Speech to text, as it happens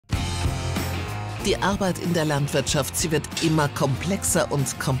Die Arbeit in der Landwirtschaft, sie wird immer komplexer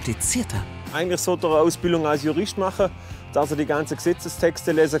und komplizierter. Eigentlich sollte er eine Ausbildung als Jurist machen, dass er die ganzen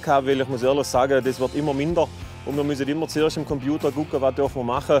Gesetzestexte lesen kann, weil ich muss ehrlich sagen, das wird immer minder. Und wir müssen immer zuerst im Computer gucken, was dürfen wir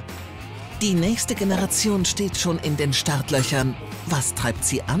machen. Die nächste Generation steht schon in den Startlöchern. Was treibt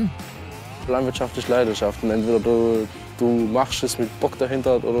sie an? Landwirtschaft ist Leidenschaft. Entweder du machst es mit Bock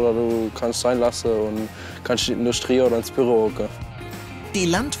dahinter oder du kannst es sein lassen und kannst in die Industrie oder ins Büro gehen. Die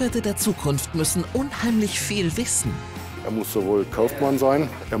Landwirte der Zukunft müssen unheimlich viel wissen. Er muss sowohl Kaufmann sein,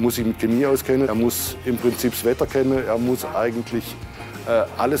 er muss sich mit Chemie auskennen, er muss im Prinzip das Wetter kennen, er muss eigentlich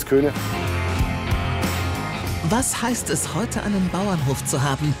alles können. Was heißt es, heute einen Bauernhof zu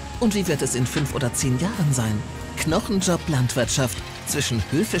haben? Und wie wird es in 5 oder 10 Jahren sein? Knochenjob Landwirtschaft zwischen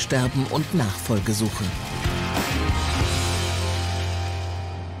Hofsterben und Nachfolgesuche.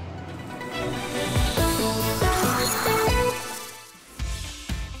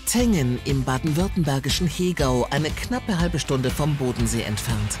 Tengen im baden-württembergischen Hegau, eine knappe halbe Stunde vom Bodensee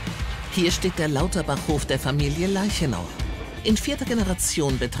entfernt. Hier steht der Lauterbachhof der Familie Leichenauer. In 4.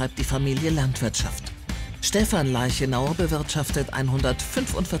 Generation betreibt die Familie Landwirtschaft. Stefan Leichenauer bewirtschaftet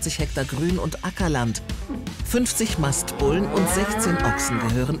 145 Hektar Grün- und Ackerland. 50 Mastbullen und 16 Ochsen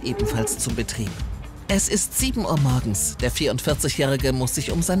gehören ebenfalls zum Betrieb. Es ist 7 Uhr morgens. Der 44-Jährige muss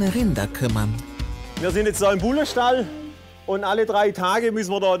sich um seine Rinder kümmern. Wir sind jetzt da im Bullenstall und alle 3 Tage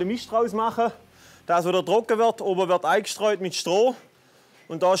müssen wir da den Mist draus machen, dass wieder trocken wird. Oben wird eingestreut mit Stroh.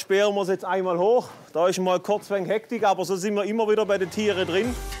 Und da sperren wir es jetzt einmal hoch. Da ist mal kurz ein wenig Hektik, aber so sind wir immer wieder bei den Tieren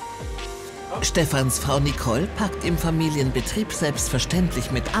drin. Stefans Frau Nicole packt im Familienbetrieb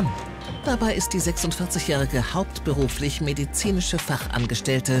selbstverständlich mit an. Dabei ist die 46-Jährige hauptberuflich medizinische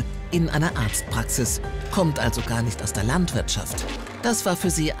Fachangestellte in einer Arztpraxis, kommt also gar nicht aus der Landwirtschaft. Das war für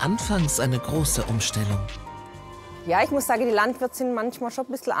sie anfangs eine große Umstellung. Ja, ich muss sagen, die Landwirte sind manchmal schon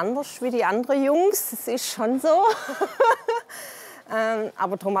ein bisschen anders wie die anderen Jungs. Das ist schon so.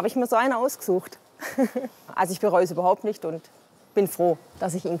 Aber darum habe ich mir so einen ausgesucht. Also ich bereue es überhaupt nicht und bin froh,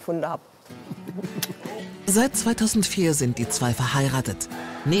 dass ich ihn gefunden habe. Seit 2004 sind die zwei verheiratet.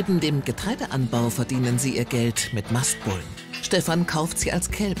 Neben dem Getreideanbau verdienen sie ihr Geld mit Mastbullen. Stefan kauft sie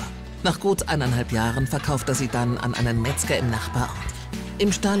als Kälber. Nach gut 1,5 Jahren verkauft er sie dann an einen Metzger im Nachbarort.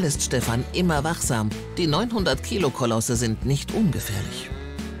 Im Stall ist Stefan immer wachsam. Die 900-Kilo-Kolosse sind nicht ungefährlich.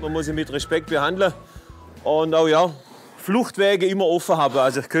 Man muss sie mit Respekt behandeln und auch ja, Fluchtwege immer offen haben.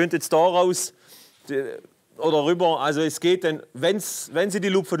 Also ich könnte jetzt da raus oder rüber. Also es geht, denn wenn sie die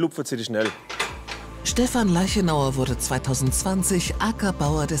lupfen sie die schnell. Stefan Leichenauer wurde 2020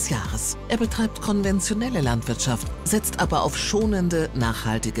 Ackerbauer des Jahres. Er betreibt konventionelle Landwirtschaft, setzt aber auf schonende,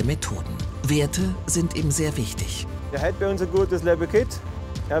 nachhaltige Methoden. Werte sind ihm sehr wichtig. Er hat bei uns ein gutes Leben gehabt.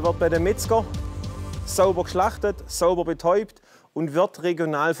 Er wird bei den Metzger sauber geschlachtet, sauber betäubt und wird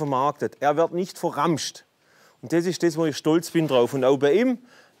regional vermarktet. Er wird nicht verramscht. Und das ist das, wo ich stolz bin drauf. Und auch bei ihm,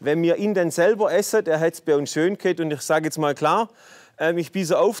 wenn wir ihn dann selber essen, er hat es bei uns schön gehabt. Und ich sage jetzt mal klar, ich bin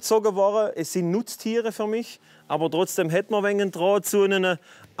so aufgezogen worden, es sind Nutztiere für mich, aber trotzdem hat man ein wenig einen Draht zu ihnen.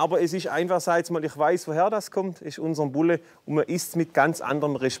 Aber es ist einfach, sag mal, ich weiß, woher das kommt, ist unser Bulle und man isst es mit ganz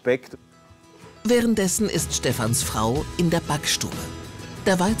anderem Respekt. Währenddessen ist Stefans Frau in der Backstube.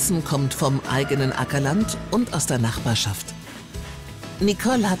 Der Weizen kommt vom eigenen Ackerland und aus der Nachbarschaft.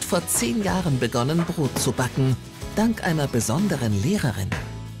 Nicole hat vor 10 Jahren begonnen, Brot zu backen, dank einer besonderen Lehrerin.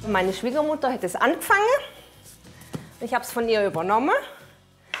 Meine Schwiegermutter hat es angefangen. Ich habe es von ihr übernommen.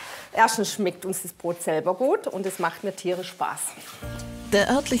 Erstens schmeckt uns das Brot selber gut und es macht mir tierisch Spaß.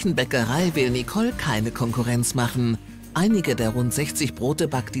 Der örtlichen Bäckerei will Nicole keine Konkurrenz machen. Einige der rund 60 Brote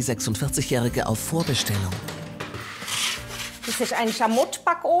backt die 46-Jährige auf Vorbestellung. Das ist ein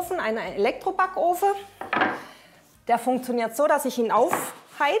Schamottbackofen, ein Elektrobackofen. Der funktioniert so, dass ich ihn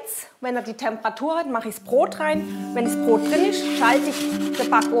aufheiz. Wenn er die Temperatur hat, mache ich das Brot rein. Wenn das Brot drin ist, schalte ich den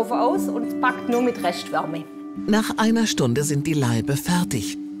Backofen aus und backt nur mit Restwärme. Nach einer Stunde sind die Laibe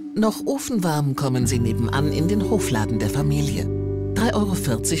fertig. Noch ofenwarm kommen sie nebenan in den Hofladen der Familie.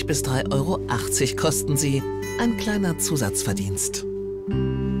 3,40 € bis 3,80 € kosten sie. Ein kleiner Zusatzverdienst.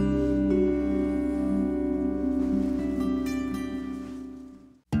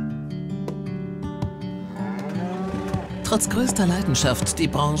 Trotz größter Leidenschaft, die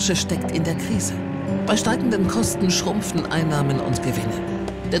Branche steckt in der Krise. Bei steigenden Kosten schrumpfen Einnahmen und Gewinne.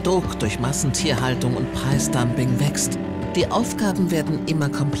 Der Druck durch Massentierhaltung und Preisdumping wächst. Die Aufgaben werden immer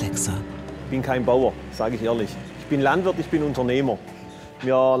komplexer. Ich bin kein Bauer, sage ich ehrlich. Ich bin Landwirt, ich bin Unternehmer.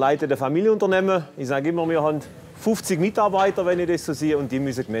 Wir leiten ein Familienunternehmen. Ich sage immer, wir haben 50 Mitarbeiter, wenn ich das so sehe, und die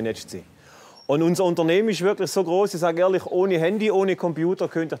müssen gemanagt sein. Und unser Unternehmen ist wirklich so groß, ich sage ehrlich, ohne Handy, ohne Computer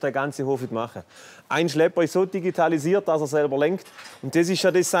könnte ich den ganzen Hof nicht machen. Ein Schlepper ist so digitalisiert, dass er selber lenkt. Und das ist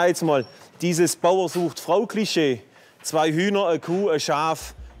ja das, sag jetzt mal, dieses Bauer sucht Frau-Klischee. 2 Hühner, eine Kuh, ein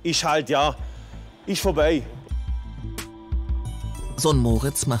Schaf, ist halt, ja, ist vorbei. Sohn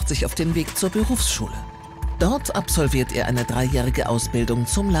Moritz macht sich auf den Weg zur Berufsschule. Dort absolviert er eine 3-jährige Ausbildung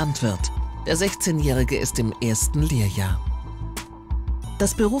zum Landwirt. Der 16-Jährige ist im 1. Lehrjahr.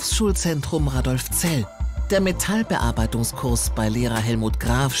 Das Berufsschulzentrum Radolfzell. Der Metallbearbeitungskurs bei Lehrer Helmut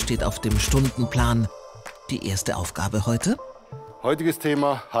Graf steht auf dem Stundenplan. Die erste Aufgabe heute? Heutiges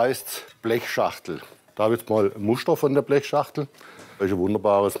Thema heißt Blechschachtel. Da habe ich jetzt mal ein Muster von der Blechschachtel. Das ist ein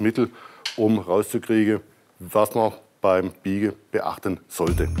wunderbares Mittel, um rauszukriegen, was man beim Biegen beachten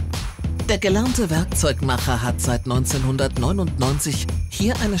sollte. Der gelernte Werkzeugmacher hat seit 1999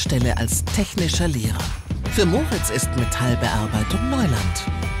 hier eine Stelle als technischer Lehrer. Für Moritz ist Metallbearbeitung Neuland.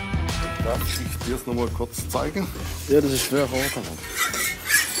 Darf ich dir das noch mal kurz zeigen? Ja, das ist schwer.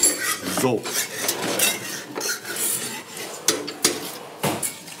 So.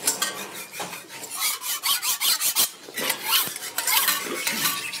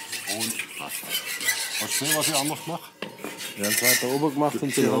 Und passt. Hast du gesehen, was ich anders mache? Wir haben es weiter oben gemacht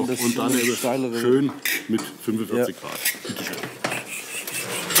und, Genau. haben das Und dann eben steilere. schön mit 45 Grad. Bitte schön.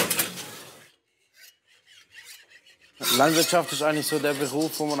 Landwirtschaft ist eigentlich so der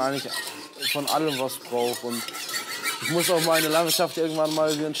Beruf, wo man eigentlich von allem was braucht. Und ich muss auch meine Landwirtschaft irgendwann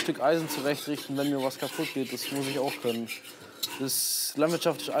mal wie ein Stück Eisen zurechtrichten, wenn mir was kaputt geht. Das muss ich auch können.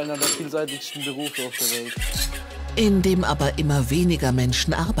 Landwirtschaft ist einer der vielseitigsten Berufe auf der Welt. In dem aber immer weniger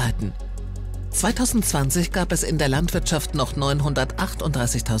Menschen arbeiten. 2020 gab es in der Landwirtschaft noch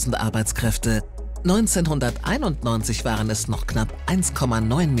 938.000 Arbeitskräfte. 1991 waren es noch knapp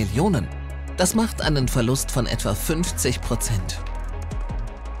 1,9 Millionen. Das macht einen Verlust von etwa 50%.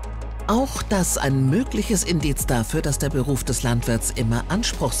 Auch das ein mögliches Indiz dafür, dass der Beruf des Landwirts immer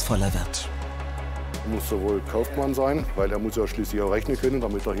anspruchsvoller wird. Er muss sowohl Kaufmann sein, weil er muss ja schließlich auch rechnen können,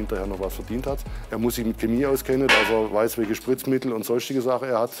 damit er hinterher noch was verdient hat. Er muss sich mit Chemie auskennen, dass er weiß, welche Spritzmittel und sonstige Sachen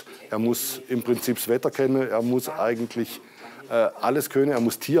er hat. Er muss im Prinzip das Wetter kennen, er muss eigentlich alles können. Er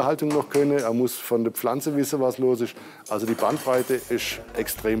muss Tierhaltung noch können, er muss von der Pflanze wissen, was los ist. Also die Bandbreite ist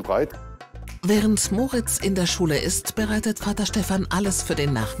extrem breit. Während Moritz in der Schule ist, bereitet Vater Stefan alles für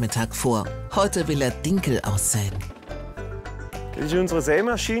den Nachmittag vor. Heute will er Dinkel aussäen. Das ist unsere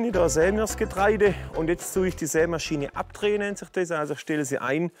Sämaschine, da säen wir das Getreide. Und jetzt tue ich die Sämaschine abdrehen, nennt sich das. Also ich stelle sie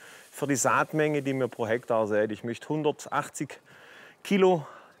ein für die Saatmenge, die mir pro Hektar sät. Ich möchte 180 Kilo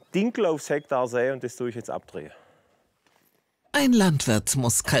Dinkel aufs Hektar säen und das tue ich jetzt abdrehen. Ein Landwirt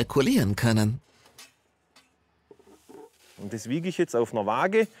muss kalkulieren können. Und das wiege ich jetzt auf einer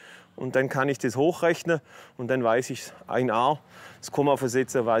Waage und dann kann ich das hochrechnen und dann weiß ich, ein Ar, das Komma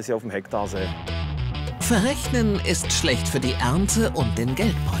versetzen, weiß ich auf dem Hektar säen. Verrechnen ist schlecht für die Ernte und den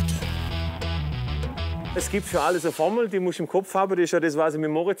Geldbeutel. Es gibt für alles eine Formel, die muss ich im Kopf haben. Das ist ja das, was ich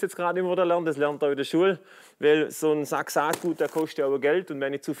mit Moritz jetzt gerade immer lerne. Das lernt er in der Schule. Weil so ein Sack Saatgut, der kostet ja auch Geld. Und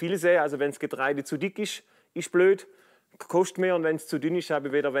wenn ich zu viel sähe, also wenn das Getreide zu dick ist blöd, kostet mehr. Und wenn es zu dünn ist, habe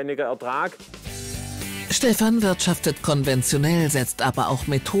ich wieder weniger Ertrag. Stefan wirtschaftet konventionell, setzt aber auch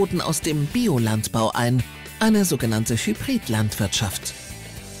Methoden aus dem Biolandbau ein. Eine sogenannte Hybridlandwirtschaft.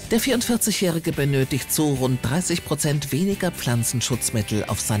 Der 44-Jährige benötigt so rund 30% weniger Pflanzenschutzmittel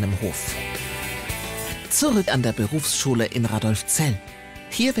auf seinem Hof. Zurück an der Berufsschule in Radolfzell.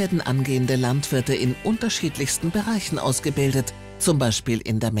 Hier werden angehende Landwirte in unterschiedlichsten Bereichen ausgebildet, zum Beispiel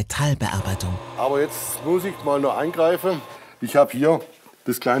in der Metallbearbeitung. Aber jetzt muss ich mal noch eingreifen. Ich habe hier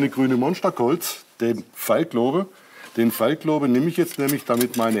das kleine grüne Monsterkolz, den Faltlobe. Den Faltlobe nehme ich jetzt nämlich,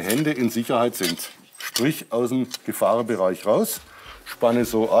 damit meine Hände in Sicherheit sind. Sprich aus dem Gefahrenbereich raus, spanne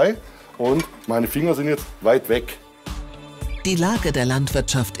so ein und meine Finger sind jetzt weit weg. Die Lage der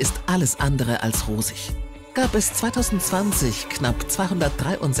Landwirtschaft ist alles andere als rosig. Gab es 2020 knapp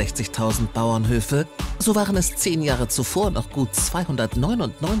 263.000 Bauernhöfe, so waren es 10 Jahre zuvor noch gut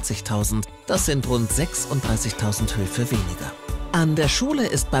 299.000. Das sind rund 36.000 Höfe weniger. An der Schule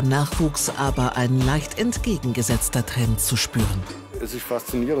ist beim Nachwuchs aber ein leicht entgegengesetzter Trend zu spüren. Es ist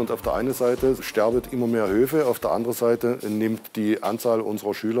faszinierend. Auf der einen Seite sterben immer mehr Höfe, auf der anderen Seite nimmt die Anzahl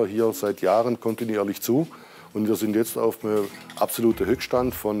unserer Schüler hier seit Jahren kontinuierlich zu. Und wir sind jetzt auf einem absoluten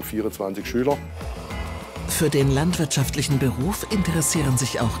Höchststand von 24 Schülern. Für den landwirtschaftlichen Beruf interessieren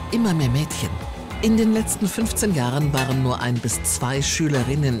sich auch immer mehr Mädchen. In den letzten 15 Jahren waren nur 1 bis 2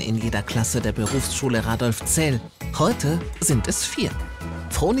 Schülerinnen in jeder Klasse der Berufsschule Radolfzell. Heute sind es 4.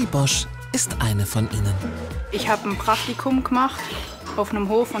 Froni Bosch ist eine von ihnen. Ich habe ein Praktikum gemacht auf einem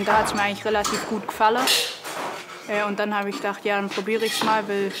Hof und da hat es mir eigentlich relativ gut gefallen. Und dann habe ich gedacht, ja, dann probiere ich es mal,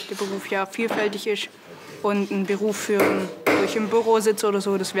 weil der Beruf ja vielfältig ist. Und ein Beruf führen, wo ich im Büro sitze oder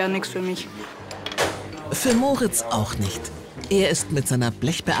so, das wäre nichts für mich. Für Moritz auch nicht. Er ist mit seiner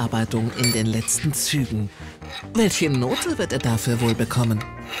Blechbearbeitung in den letzten Zügen. Welche Note wird er dafür wohl bekommen?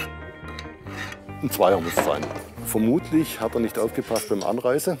 Ein Zweier muss es sein. Vermutlich hat er nicht aufgepasst beim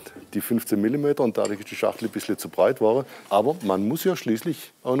Anreißen, die 15 mm, und dadurch ist die Schachtel ein bisschen zu breit war. Aber man muss ja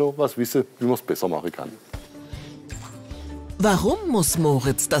schließlich auch noch was wissen, wie man es besser machen kann. Warum muss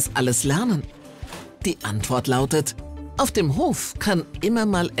Moritz das alles lernen? Die Antwort lautet, auf dem Hof kann immer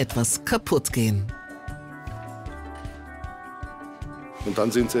mal etwas kaputt gehen. Und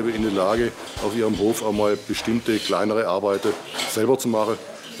dann sind sie eben in der Lage, auf ihrem Hof auch mal bestimmte kleinere Arbeiten selber zu machen.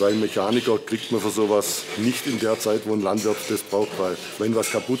 Weil Mechaniker kriegt man für sowas nicht in der Zeit, wo ein Landwirt das braucht. Weil wenn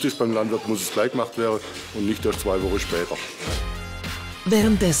was kaputt ist beim Landwirt, muss es gleich gemacht werden und nicht erst 2 Wochen später.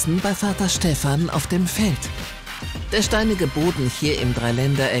 Währenddessen bei Vater Stefan auf dem Feld. Der steinige Boden hier im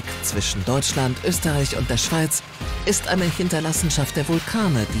Dreiländereck zwischen Deutschland, Österreich und der Schweiz ist eine Hinterlassenschaft der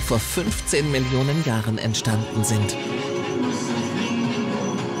Vulkane, die vor 15 Millionen Jahren entstanden sind.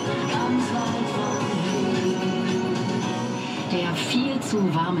 Der viel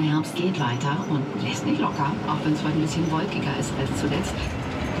zu warme Herbst geht weiter und lässt nicht locker, auch wenn es heute ein bisschen wolkiger ist als zuletzt.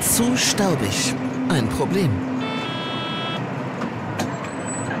 Zu staubig. Ein Problem.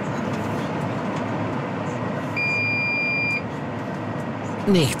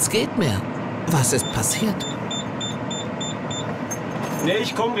 Nichts geht mehr. Was ist passiert? Nee,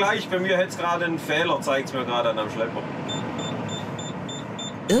 ich komme gleich. Bei mir hätte es gerade einen Fehler, zeigt es mir gerade an am Schlepper.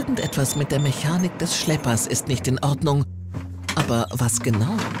 Irgendetwas mit der Mechanik des Schleppers ist nicht in Ordnung. Aber was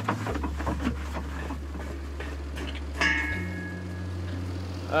genau?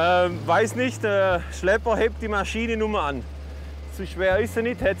 Weiß nicht, der Schlepper hebt die Maschinennummer an. Zu schwer ist sie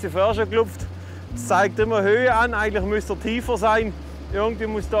nicht, hat sie vorher schon geklopft. Es zeigt immer Höhe an, eigentlich müsste er tiefer sein. Irgendwie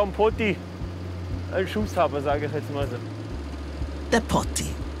muss da ein Potti einen Schuss haben, sage ich jetzt mal so. Der Potti.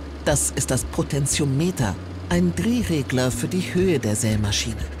 Das ist das Potentiometer, ein Drehregler für die Höhe der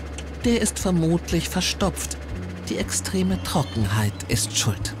Sämaschine. Der ist vermutlich verstopft. Die extreme Trockenheit ist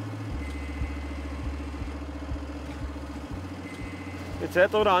schuld. Jetzt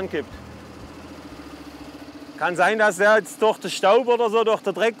hat er wieder angekippt. Kann sein, dass er jetzt durch den Staub oder so, durch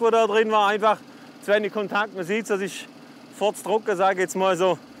den Dreck, der da drin war, einfach zu wenig Kontakt. Man sieht es, das ist forts trocken, sage ich jetzt mal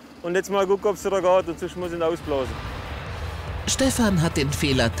so. Und jetzt mal gucken, ob es wieder geht, und sonst muss ich ihn ausblasen. Stefan hat den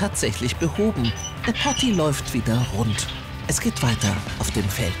Fehler tatsächlich behoben. Der Potti läuft wieder rund. Es geht weiter auf dem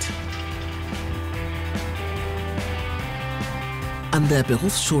Feld. An der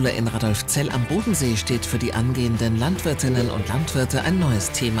Berufsschule in Radolfzell am Bodensee steht für die angehenden Landwirtinnen und Landwirte ein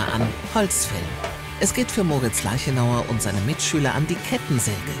neues Thema an: Holzfällen. Es geht für Moritz Leichenauer und seine Mitschüler an die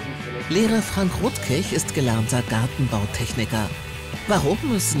Kettensäge. Lehrer Frank Rothkirch ist gelernter Gartenbautechniker. Warum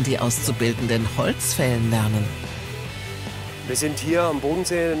müssen die Auszubildenden Holzfällen lernen? Wir sind hier am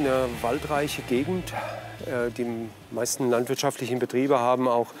Bodensee, eine waldreiche Gegend. Die meisten landwirtschaftlichen Betriebe haben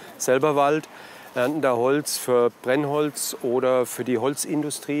auch selber Wald, ernten da Holz für Brennholz oder für die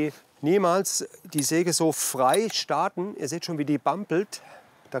Holzindustrie. Niemals die Säge so frei starten. Ihr seht schon, wie die bampelt.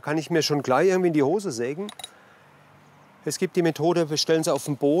 Da kann ich mir schon gleich irgendwie in die Hose sägen. Es gibt die Methode, wir stellen sie auf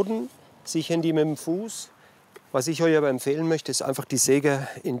den Boden, sichern die mit dem Fuß. Was ich euch aber empfehlen möchte, ist einfach die Säge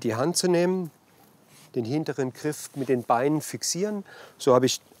in die Hand zu nehmen, den hinteren Griff mit den Beinen fixieren. So habe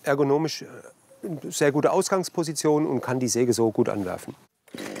ich ergonomisch eine sehr gute Ausgangsposition und kann die Säge so gut anwerfen.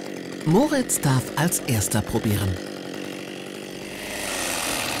 Moritz darf als erster probieren.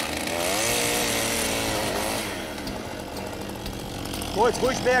 Moritz,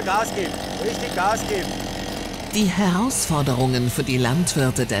 ruhig mehr Gas geben, richtig Gas geben. Die Herausforderungen für die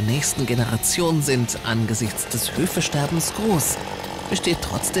Landwirte der nächsten Generation sind angesichts des Höfesterbens groß. Besteht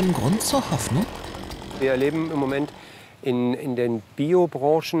trotzdem Grund zur Hoffnung? Wir erleben im Moment in den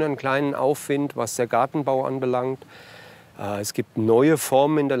Biobranchen einen kleinen Aufwind, was der Gartenbau anbelangt. Es gibt neue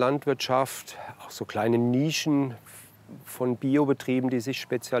Formen in der Landwirtschaft, auch so kleine Nischen von Biobetrieben, die sich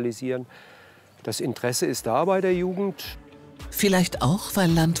spezialisieren. Das Interesse ist da bei der Jugend. Vielleicht auch, weil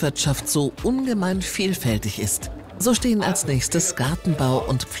Landwirtschaft so ungemein vielfältig ist. So stehen als nächstes Gartenbau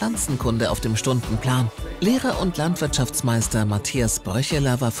und Pflanzenkunde auf dem Stundenplan. Lehrer und Landwirtschaftsmeister Matthias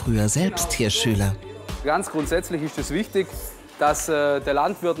Bröcheler war früher selbst Tierschüler. Ganz grundsätzlich ist es wichtig, dass der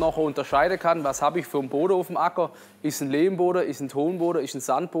Landwirt noch unterscheiden kann, was habe ich für einen Boden auf dem Acker. Ist ein Lehmboden, ist ein Tonboden, ist ein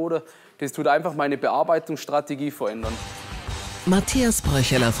Sandboden. Das tut einfach meine Bearbeitungsstrategie verändern. Matthias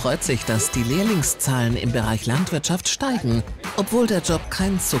Bröcheler freut sich, dass die Lehrlingszahlen im Bereich Landwirtschaft steigen, obwohl der Job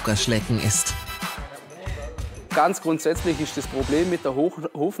kein Zuckerschlecken ist. Ganz grundsätzlich ist das Problem mit der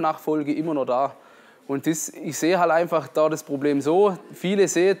Hofnachfolge immer noch da. Und ich sehe halt einfach da das Problem so, viele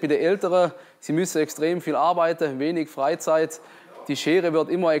sehen bei den Älteren, sie müssen extrem viel arbeiten, wenig Freizeit, die Schere wird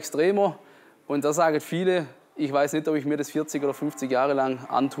immer extremer. Und da sagen viele, ich weiß nicht, ob ich mir das 40 oder 50 Jahre lang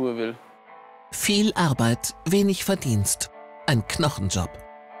antun will. Viel Arbeit, wenig Verdienst. Ein Knochenjob.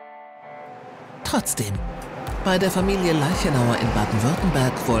 Trotzdem, bei der Familie Leichenauer in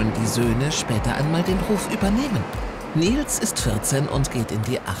Baden-Württemberg wollen die Söhne später einmal den Hof übernehmen. Nils ist 14 und geht in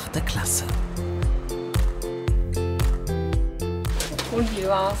die 8. Klasse. Und wie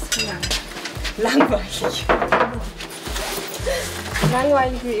war's? Langweilig.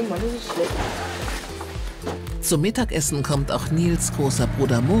 Langweilig wie immer, das ist schlecht. Zum Mittagessen kommt auch Nils großer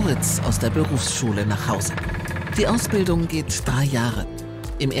Bruder Moritz aus der Berufsschule nach Hause. Die Ausbildung geht 3 Jahre.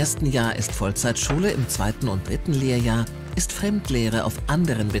 Im 1. Jahr ist Vollzeitschule, im 2. und 3. Lehrjahr ist Fremdlehre auf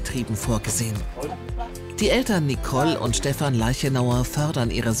anderen Betrieben vorgesehen. Die Eltern Nicole und Stefan Leichenauer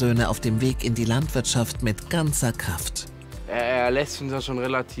fördern ihre Söhne auf dem Weg in die Landwirtschaft mit ganzer Kraft. Er lässt uns ja schon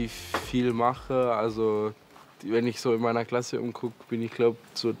relativ viel machen. Also, wenn ich so in meiner Klasse umgucke, bin ich, glaube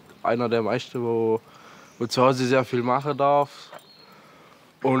ich, so einer der meisten, wo zu Hause sehr viel machen darf.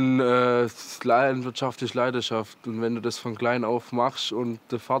 Und Landwirtschaft ist Leidenschaft. Und wenn du das von klein auf machst und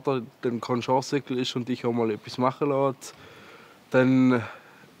der Vater dann kein Chance ist und dich auch mal etwas machen lässt, dann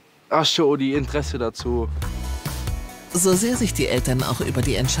hast du auch die Interesse dazu. So sehr sich die Eltern auch über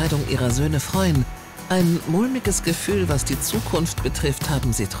die Entscheidung ihrer Söhne freuen, ein mulmiges Gefühl, was die Zukunft betrifft,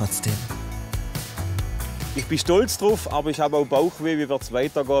 haben sie trotzdem. Ich bin stolz drauf, aber ich habe auch Bauchweh, wie wird es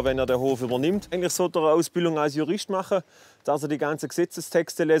weitergehen, wenn er den Hof übernimmt. Eigentlich sollte er eine Ausbildung als Jurist machen, dass er die ganzen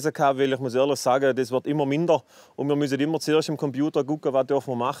Gesetzestexte lesen kann, weil ich muss ehrlich sagen, das wird immer minder. Und wir müssen immer zuerst im Computer gucken, was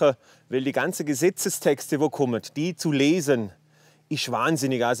dürfen wir machen, weil die ganzen Gesetzestexte, die kommen, die zu lesen, ist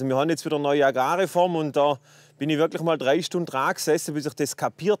wahnsinnig. Also wir haben jetzt wieder eine neue Agrarreform und da bin ich wirklich mal 3 Stunden dran gesessen, bis ich das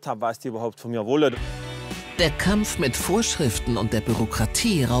kapiert habe, was die überhaupt von mir wollen. Der Kampf mit Vorschriften und der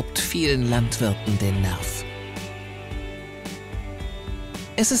Bürokratie raubt vielen Landwirten den Nerv.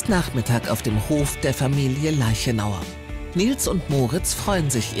 Es ist Nachmittag auf dem Hof der Familie Leichenauer. Nils und Moritz freuen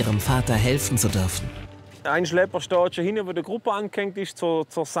sich, ihrem Vater helfen zu dürfen. Ein Schlepper steht schon hinten, wo die Gruppe angehängt ist, zur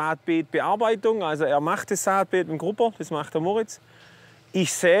Saatbeetbearbeitung. Also er macht das Saatbeet mit dem Grupper, das macht der Moritz.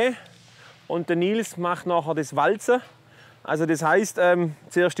 Ich sähe und der Nils macht nachher das Walzen. Also das heißt,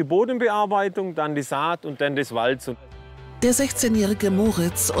 zuerst die Bodenbearbeitung, dann die Saat und dann das Walzen. Der 16-jährige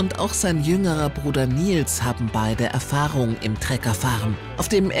Moritz und auch sein jüngerer Bruder Nils haben beide Erfahrung im Treckerfahren. Auf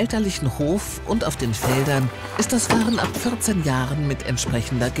dem elterlichen Hof und auf den Feldern ist das Fahren ab 14 Jahren mit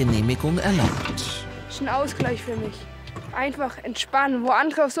entsprechender Genehmigung erlaubt. Das ist ein Ausgleich für mich. Einfach entspannen. Wo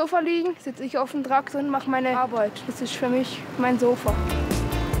andere aufs Sofa liegen, sitze ich auf dem Traktor und mache meine Arbeit. Das ist für mich mein Sofa.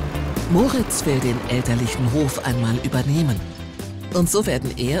 Moritz will den elterlichen Hof einmal übernehmen. Und so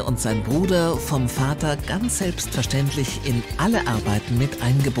werden er und sein Bruder vom Vater ganz selbstverständlich in alle Arbeiten mit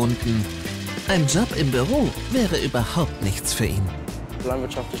eingebunden. Ein Job im Büro wäre überhaupt nichts für ihn.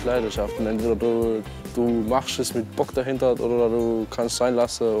 Landwirtschaft ist Leidenschaft. Und entweder du machst es mit Bock dahinter oder du kannst es sein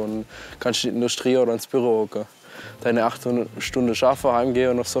lassen und kannst in die Industrie oder ins Büro hocken. Deine 8 Stunden arbeiten,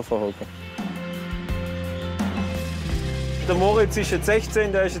 heimgehen und aufs Sofa hocken. Der Moritz ist jetzt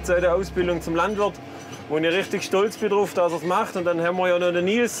 16, der ist jetzt in der Ausbildung zum Landwirt. Wo ich richtig stolz bin darauf, dass er es macht. Und dann haben wir ja noch den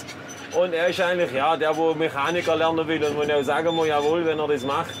Nils. Und er ist eigentlich ja, der Mechaniker lernen will. Und wo ich auch sagen muss, jawohl, wenn er das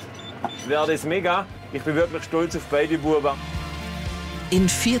macht, wäre das mega. Ich bin wirklich stolz auf beide Buben. In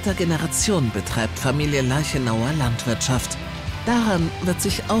 4. Generation betreibt Familie Leichenauer Landwirtschaft. Daran wird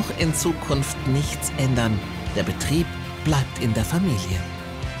sich auch in Zukunft nichts ändern. Der Betrieb bleibt in der Familie.